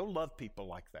 Jeff, go love people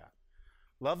like that.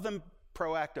 Love them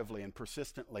proactively and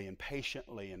persistently and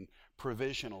patiently and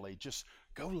provisionally. Just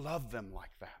go love them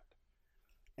like that.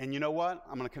 And you know what?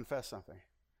 I'm going to confess something.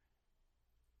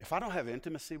 If I don't have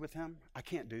intimacy with him, I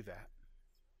can't do that.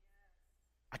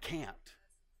 I can't.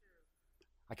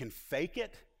 I can fake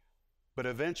it, but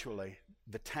eventually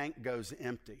the tank goes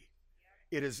empty.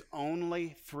 It is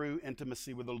only through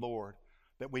intimacy with the Lord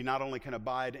that we not only can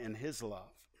abide in his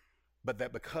love, but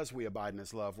that because we abide in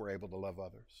his love, we're able to love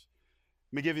others.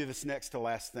 Let me give you this next to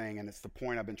last thing, and it's the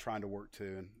point I've been trying to work to,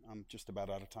 and I'm just about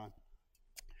out of time.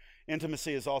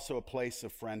 Intimacy is also a place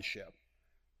of friendship.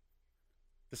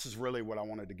 This is really what I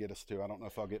wanted to get us to. I don't know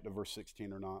if I'll get to verse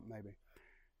 16 or not, maybe.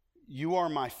 You are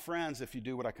my friends if you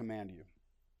do what I command you.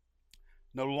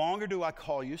 No longer do I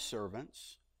call you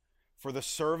servants, for the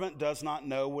servant does not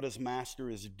know what his master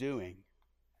is doing.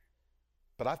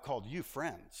 But I've called you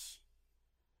friends.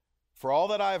 For all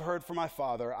that I have heard from my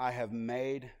Father, I have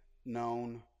made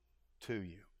known to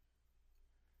you.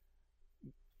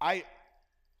 I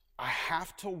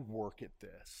have to work at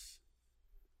this.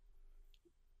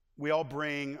 We all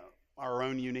bring our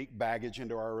own unique baggage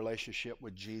into our relationship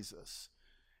with Jesus.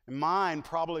 And mine,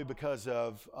 probably because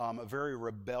of a very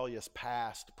rebellious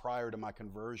past prior to my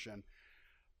conversion,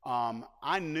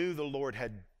 I knew the Lord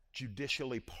had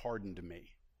judicially pardoned me.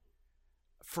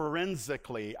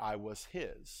 Forensically, I was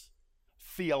his.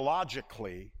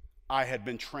 Theologically, I had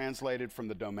been translated from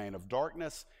the domain of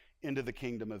darkness into the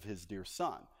kingdom of his dear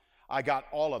son. I got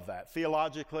all of that.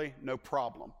 Theologically, no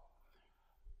problem.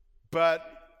 But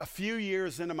a few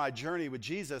years into my journey with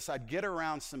Jesus, I'd get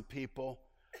around some people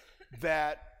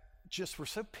that just were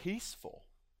so peaceful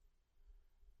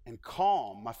and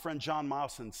calm. My friend John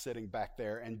Mileson's sitting back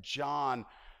there, and John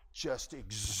just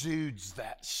exudes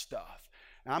that stuff.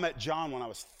 And I met John when I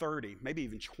was 30, maybe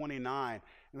even 29.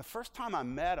 And the first time I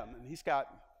met him, and he's got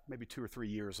maybe 2 or 3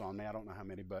 years on me, I don't know how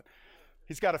many, but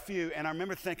he's got a few. And I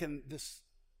remember thinking, this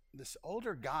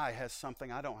older guy has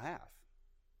something I don't have.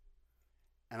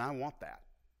 And I want that.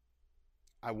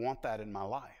 I want that in my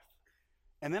life.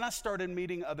 And then I started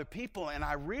meeting other people, and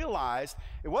I realized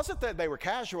it wasn't that they were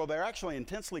casual, they're actually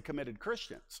intensely committed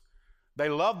Christians. They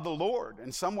loved the Lord,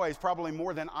 in some ways probably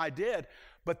more than I did,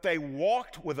 but they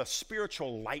walked with a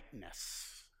spiritual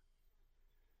lightness.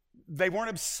 They weren't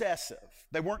obsessive.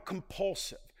 They weren't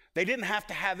compulsive. They didn't have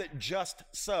to have it just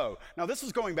so. Now, this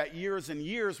was going back years and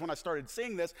years when I started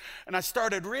seeing this, and I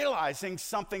started realizing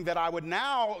something that I would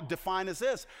now define as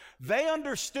this. They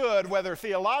understood, whether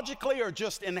theologically or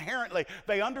just inherently,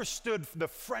 they understood the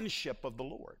friendship of the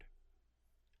Lord.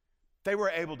 They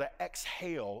were able to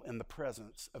exhale in the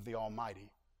presence of the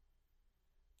Almighty.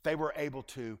 They were able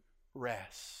to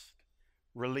rest,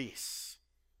 release,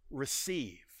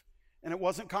 receive, and it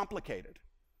wasn't complicated.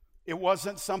 It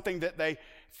wasn't something that they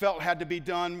felt had to be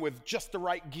done with just the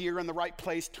right gear in the right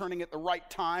place, turning at the right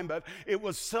time, but it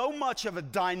was so much of a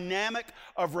dynamic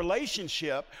of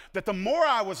relationship that the more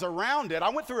I was around it, I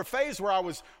went through a phase where I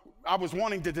was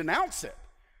wanting to denounce it.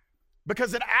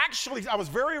 Because I was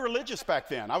very religious back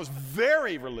then. I was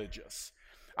very religious.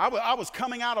 I was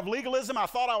coming out of legalism. I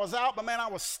thought I was out, but man, I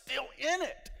was still in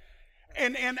it.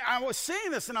 And I was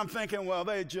seeing this and I'm thinking, well,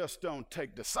 they just don't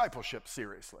take discipleship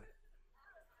seriously.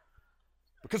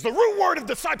 Because the root word of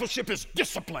discipleship is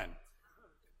discipline.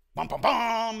 Bum, bum,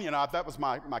 bum. That was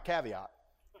my caveat.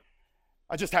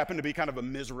 I just happened to be kind of a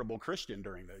miserable Christian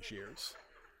during those years.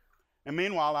 And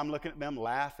meanwhile, I'm looking at them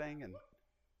laughing and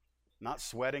not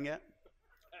sweating it,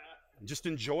 and just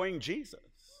enjoying Jesus.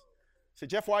 I said,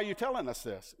 Jeff, why are you telling us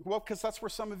this? Well, because that's where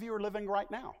some of you are living right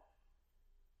now.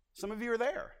 Some of you are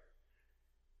there.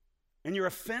 And you're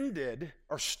offended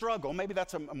or struggle, maybe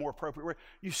that's a more appropriate word,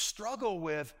 you struggle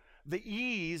with the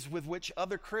ease with which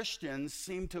other Christians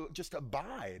seem to just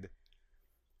abide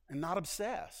and not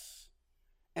obsess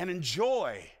and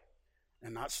enjoy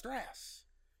and not stress.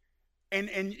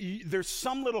 And there's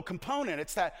some little component,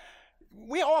 it's that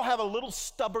we all have a little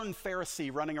stubborn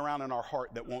Pharisee running around in our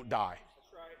heart that won't die.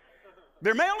 That's right.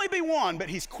 There may only be one, but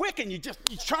he's quick and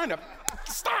he's trying to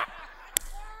stop.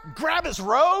 Grab his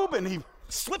robe and he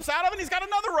slips out of it and he's got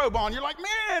another robe on. You're like,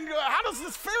 man, how does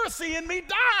this Pharisee in me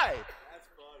die? That's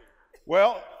funny.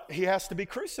 Well, he has to be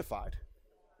crucified.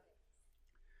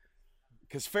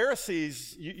 Because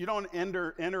Pharisees, you don't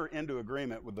enter into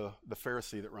agreement with the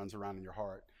Pharisee that runs around in your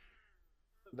heart.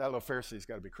 That little Pharisee's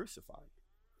got to be crucified.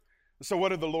 So what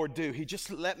did the Lord do? He just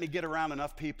let me get around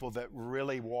enough people that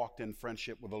really walked in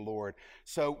friendship with the Lord.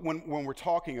 So when we're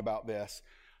talking about this,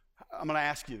 I'm going to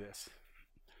ask you this.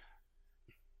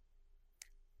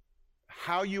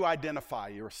 How you identify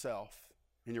yourself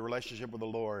in your relationship with the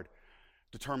Lord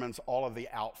determines all of the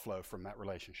outflow from that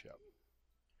relationship.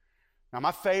 Now,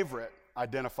 my favorite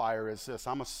identifier is this.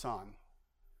 I'm a son.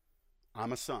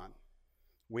 I'm a son.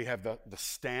 We have the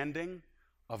standing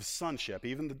of sonship,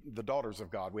 even the daughters of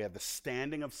God. We have the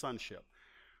standing of sonship.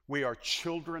 We are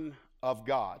children of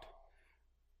God.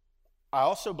 I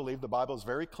also believe the Bible is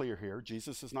very clear here.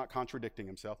 Jesus is not contradicting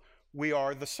himself. We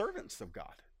are the servants of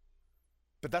God.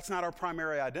 But that's not our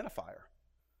primary identifier.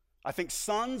 I think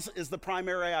sons is the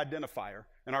primary identifier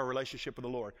in our relationship with the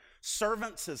Lord.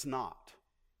 Servants is not.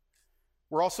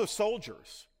 We're also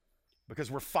soldiers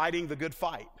because we're fighting the good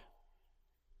fight.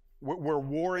 We're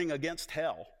warring against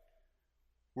hell.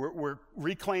 We're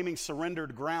reclaiming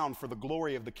surrendered ground for the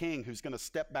glory of the King who's going to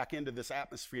step back into this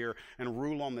atmosphere and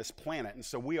rule on this planet. And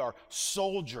so we are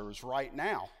soldiers right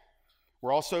now.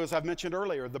 We're also, as I've mentioned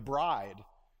earlier, the bride.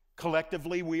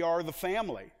 Collectively, we are the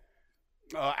family.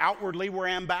 Outwardly, we're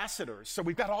ambassadors. So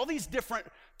we've got all these different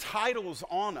titles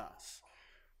on us.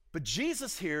 But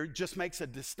Jesus here just makes a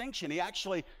distinction. He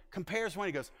actually compares when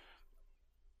he goes,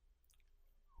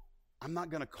 I'm not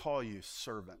going to call you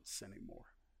servants anymore.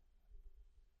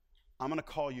 I'm going to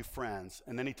call you friends.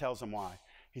 And then he tells them why.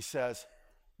 He says,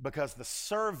 because the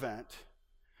servant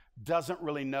doesn't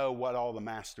really know what all the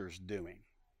master's doing.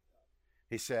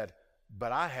 He said,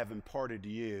 but I have imparted to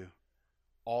you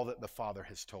all that the Father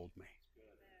has told me.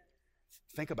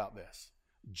 Think about this.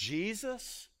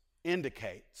 Jesus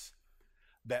indicates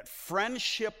that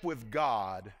friendship with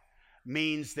God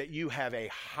means that you have a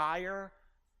higher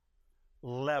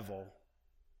level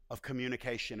of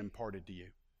communication imparted to you.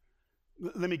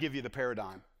 Let me give you the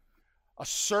paradigm. A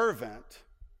servant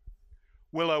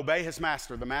will obey his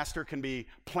master. The master can be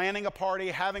planning a party,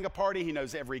 having a party. He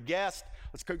knows every guest.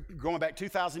 Going back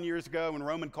 2,000 years ago in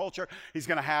Roman culture, he's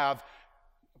going to have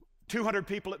 200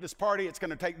 people at this party. It's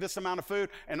going to take this amount of food.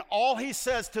 And all he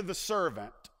says to the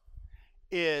servant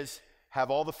is, have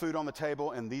all the food on the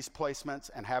table in these placements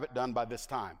and have it done by this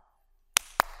time.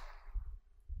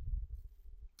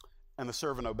 And the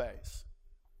servant obeys.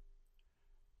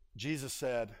 Jesus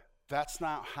said, that's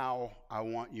not how I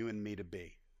want you and me to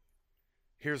be.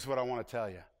 Here's what I want to tell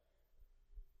you.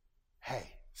 Hey,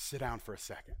 sit down for a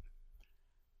second.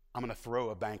 I'm going to throw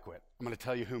a banquet. I'm going to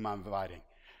tell you whom I'm inviting.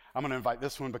 I'm going to invite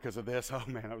this one because of this. Oh,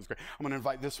 man, that was great. I'm going to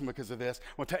invite this one because of this.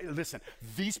 I'm going to tell you, listen,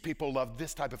 these people love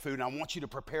this type of food, and I want you to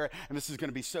prepare it, and this is going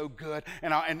to be so good,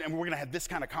 and we're going to have this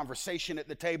kind of conversation at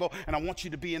the table, and I want you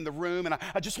to be in the room, and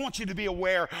I just want you to be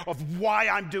aware of why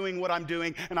I'm doing what I'm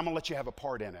doing, and I'm going to let you have a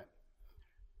part in it.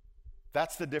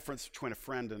 That's the difference between a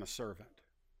friend and a servant.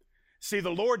 See,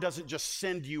 the Lord doesn't just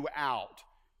send you out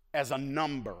as a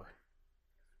number.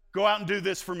 Go out and do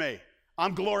this for me.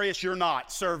 I'm glorious, you're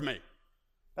not. Serve me.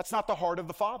 That's not the heart of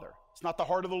the Father. It's not the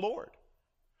heart of the Lord.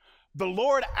 The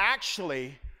Lord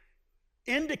actually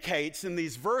indicates in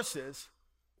these verses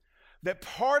that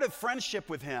part of friendship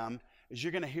with him is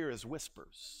you're going to hear his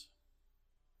whispers.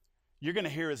 You're going to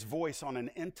hear his voice on an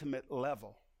intimate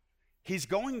level. He's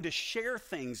going to share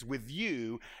things with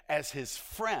you as his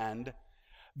friend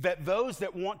that those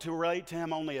that want to relate to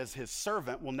him only as his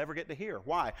servant will never get to hear.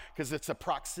 Why? Because it's a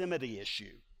proximity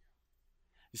issue.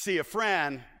 You see, a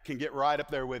friend can get right up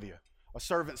there with you. A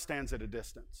servant stands at a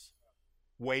distance,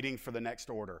 waiting for the next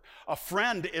order. A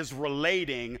friend is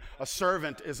relating. A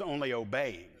servant is only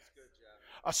obeying.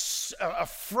 A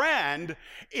friend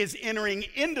is entering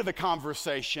into the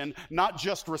conversation, not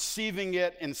just receiving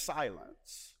it in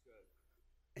silence.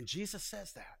 And Jesus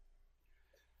says that.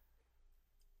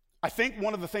 I think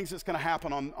one of the things that's going to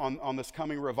happen on this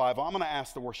coming revival, I'm going to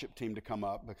ask the worship team to come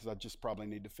up because I just probably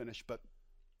need to finish, but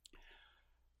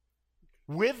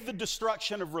with the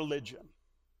destruction of religion,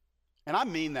 and I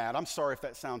mean that, I'm sorry if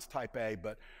that sounds type A,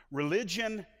 but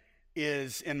religion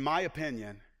is, in my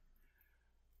opinion,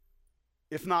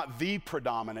 if not the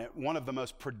predominant, one of the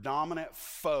most predominant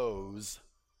foes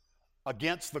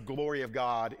against the glory of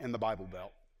God in the Bible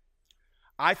Belt.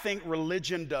 I think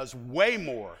religion does way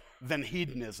more than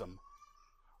hedonism.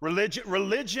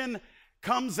 Religion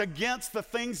comes against the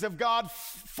things of God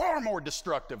far more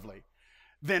destructively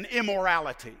than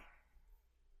immorality.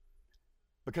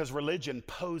 Because religion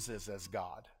poses as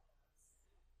God.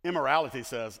 Immorality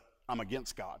says, I'm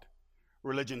against God.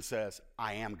 Religion says,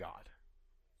 I am God.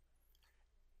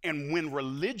 And when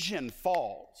religion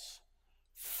falls,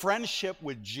 friendship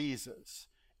with Jesus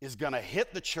is going to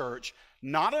hit the church,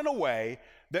 not in a way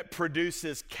that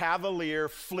produces cavalier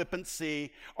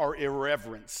flippancy or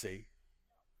irreverency.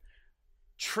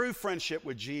 True friendship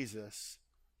with Jesus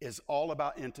is all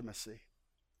about intimacy.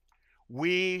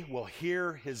 We will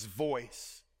hear his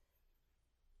voice.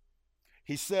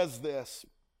 He says this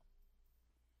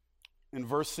in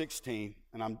verse 16,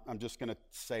 and I'm just going to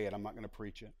say it. I'm not going to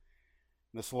preach it.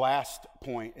 This last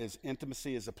point is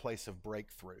intimacy is a place of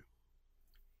breakthrough.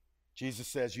 Jesus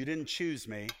says, you didn't choose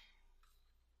me,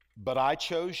 but I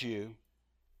chose you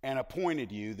and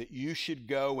appointed you that you should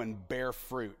go and bear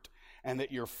fruit, and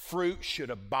that your fruit should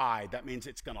abide. That means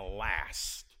it's going to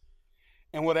last.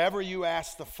 And whatever you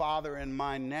ask the Father in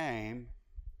my name,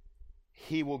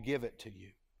 he will give it to you.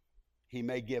 He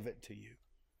may give it to you.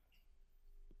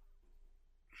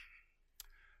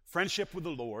 Friendship with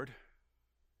the Lord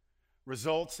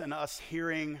results in us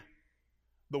hearing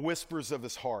the whispers of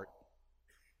his heart.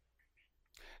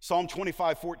 Psalm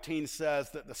 25:14 says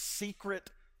that the secret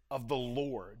of the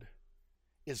Lord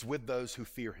is with those who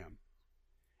fear him.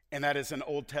 And that is an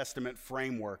Old Testament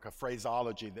framework, a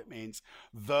phraseology that means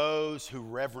those who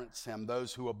reverence him,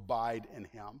 those who abide in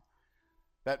him.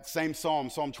 That same psalm,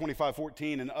 Psalm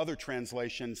 25:14, in other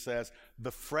translations says,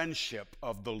 the friendship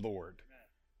of the Lord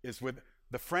is with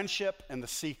the friendship and the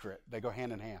secret. They go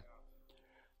hand in hand.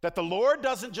 That the Lord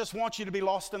doesn't just want you to be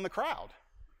lost in the crowd.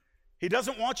 He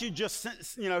doesn't want you just,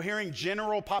 hearing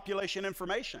general population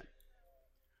information.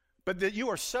 But that you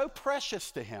are so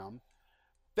precious to him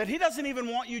that he doesn't even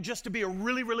want you just to be a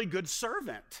really, really good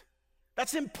servant.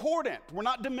 That's important. We're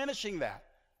not diminishing that.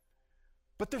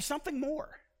 But there's something more.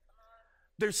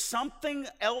 There's something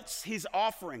else he's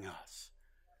offering us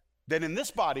that in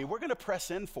this body we're going to press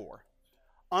in for,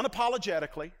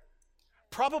 unapologetically,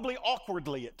 probably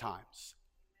awkwardly at times,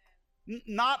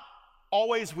 not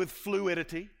always with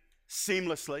fluidity,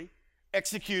 seamlessly,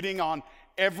 executing on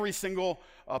every single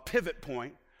pivot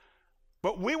point.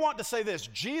 But we want to say this: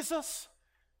 Jesus,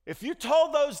 if you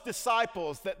told those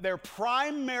disciples that their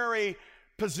primary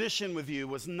position with you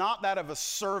was not that of a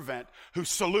servant who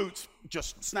salutes,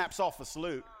 just snaps off a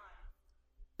salute,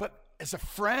 but as a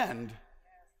friend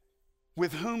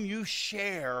with whom you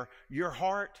share your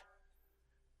heart,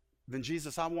 then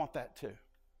Jesus, I want that too.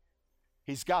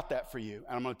 He's got that for you.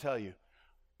 And I'm going to tell you,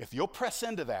 if you'll press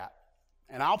into that,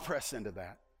 and I'll press into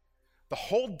that, the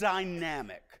whole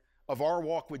dynamic of our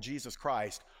walk with Jesus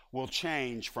Christ will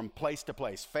change from place to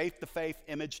place, faith to faith,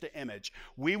 image to image.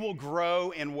 We will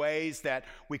grow in ways that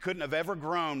we couldn't have ever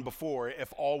grown before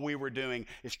if all we were doing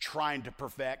is trying to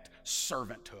perfect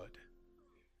servanthood.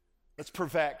 Let's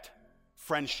perfect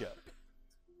friendship.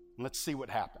 Let's see what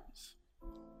happens.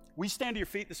 Will you stand to your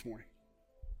feet this morning?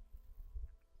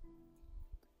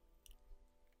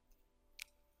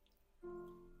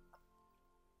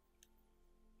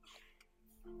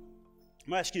 I'm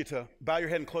going to ask you to bow your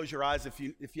head and close your eyes. If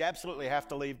you absolutely have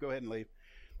to leave, go ahead and leave.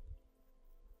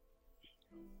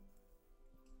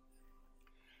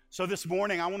 So this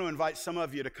morning, I want to invite some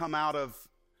of you to come out of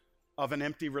an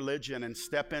empty religion and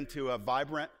step into a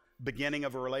vibrant beginning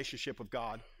of a relationship with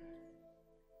God.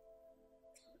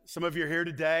 Some of you are here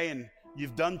today and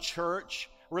you've done church.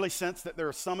 I really sense that there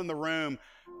are some in the room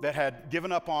that had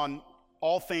given up on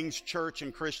all things church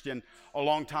and Christian a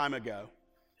long time ago.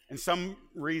 And some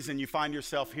reason you find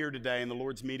yourself here today and the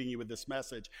Lord's meeting you with this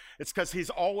message. It's because he's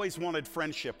always wanted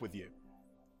friendship with you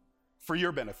for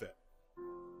your benefit.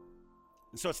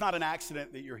 And so it's not an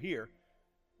accident that you're here.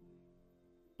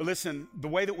 But listen, the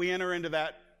way that we enter into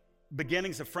that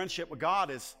beginnings of friendship with God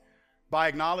is by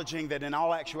acknowledging that in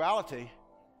all actuality,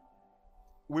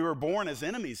 we were born as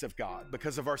enemies of God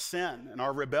because of our sin and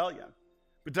our rebellion.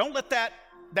 But don't let that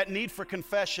need for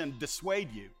confession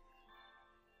dissuade you.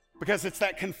 Because it's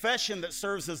that confession that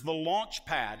serves as the launch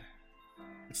pad.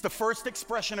 It's the first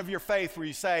expression of your faith where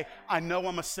you say, I know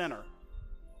I'm a sinner,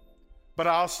 but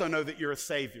I also know that you're a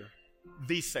Savior,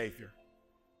 the Savior.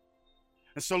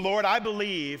 And so, Lord, I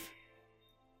believe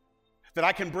that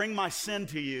I can bring my sin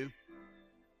to you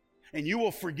and you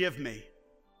will forgive me.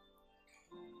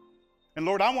 And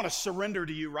Lord, I want to surrender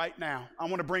to you right now. I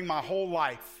want to bring my whole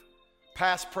life,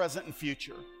 past, present, and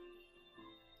future.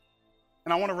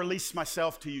 And I want to release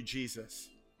myself to you, Jesus.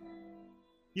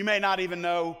 You may not even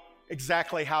know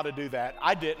exactly how to do that.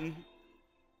 I didn't.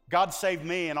 God saved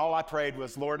me, and all I prayed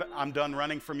was, Lord, I'm done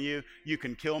running from you. You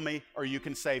can kill me or you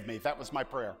can save me. That was my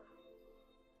prayer.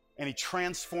 And he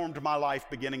transformed my life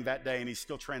beginning that day, and he's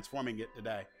still transforming it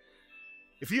today.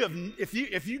 If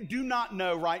you do not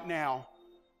know right now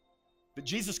that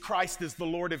Jesus Christ is the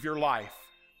Lord of your life,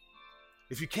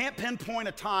 if you can't pinpoint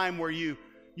a time where you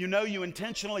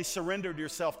intentionally surrendered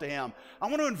yourself to him, I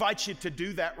want to invite you to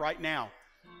do that right now.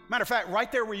 Matter of fact,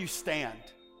 right there where you stand,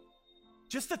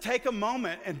 just to take a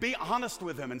moment and be honest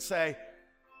with him and say,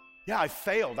 yeah, I've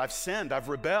failed, I've sinned, I've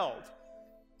rebelled.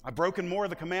 I've broken more of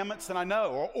the commandments than I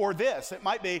know. Or this, it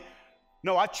might be,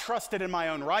 no, I've trusted in my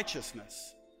own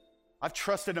righteousness. I've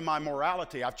trusted in my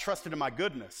morality. I've trusted in my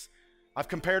goodness. I've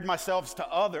compared myself to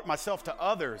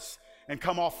others and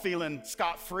come off feeling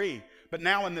scot-free. But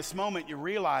now in this moment, you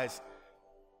realize,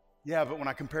 yeah, but when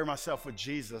I compare myself with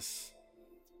Jesus,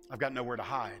 I've got nowhere to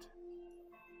hide.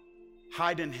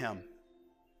 Hide in him.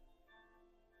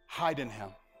 Hide in him.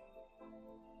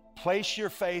 Place your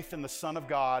faith in the Son of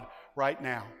God right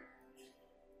now.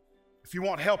 If you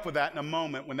want help with that in a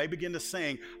moment, when they begin to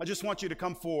sing, I just want you to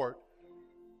come forward.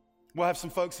 We'll have some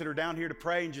folks that are down here to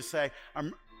pray and just say,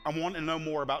 I want to know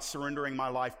more about surrendering my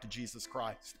life to Jesus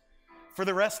Christ. For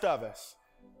the rest of us,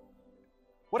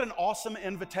 what an awesome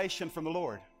invitation from the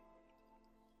Lord.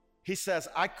 He says,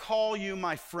 I call you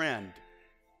my friend.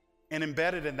 And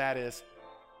embedded in that is,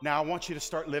 now I want you to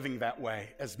start living that way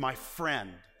as my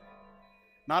friend.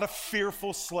 Not a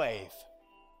fearful slave,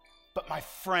 but my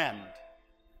friend.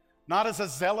 Not as a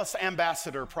zealous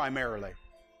ambassador primarily,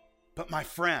 but my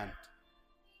friend.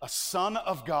 A son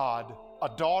of God, a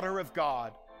daughter of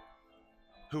God,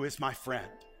 who is my friend.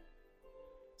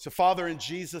 So Father, in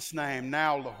Jesus' name,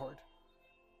 now, Lord,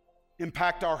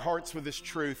 impact our hearts with this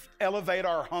truth. Elevate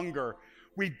our hunger.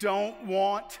 We don't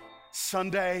want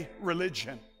Sunday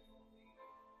religion.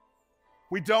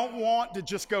 We don't want to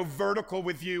just go vertical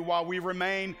with you while we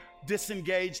remain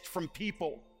disengaged from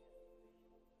people.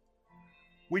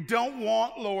 We don't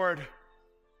want, Lord,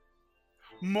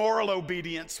 moral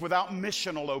obedience without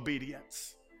missional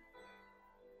obedience.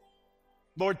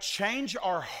 Lord, change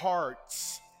our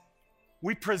hearts.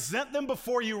 We present them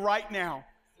before you right now.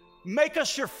 Make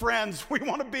us your friends. We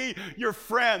want to be your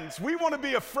friends. We want to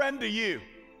be a friend to you.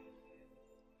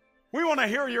 We want to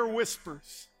hear your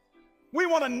whispers. We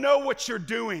want to know what you're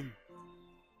doing.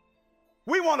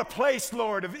 We want a place,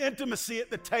 Lord, of intimacy at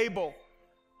the table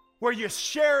where you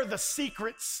share the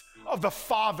secrets of the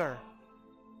Father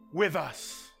with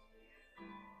us.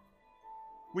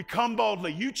 We come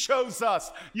boldly. You chose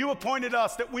us. You appointed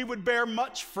us that we would bear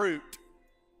much fruit.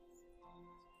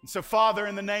 And so, Father,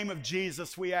 in the name of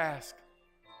Jesus, we ask,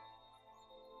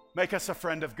 make us a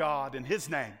friend of God. In his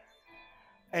name,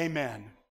 amen.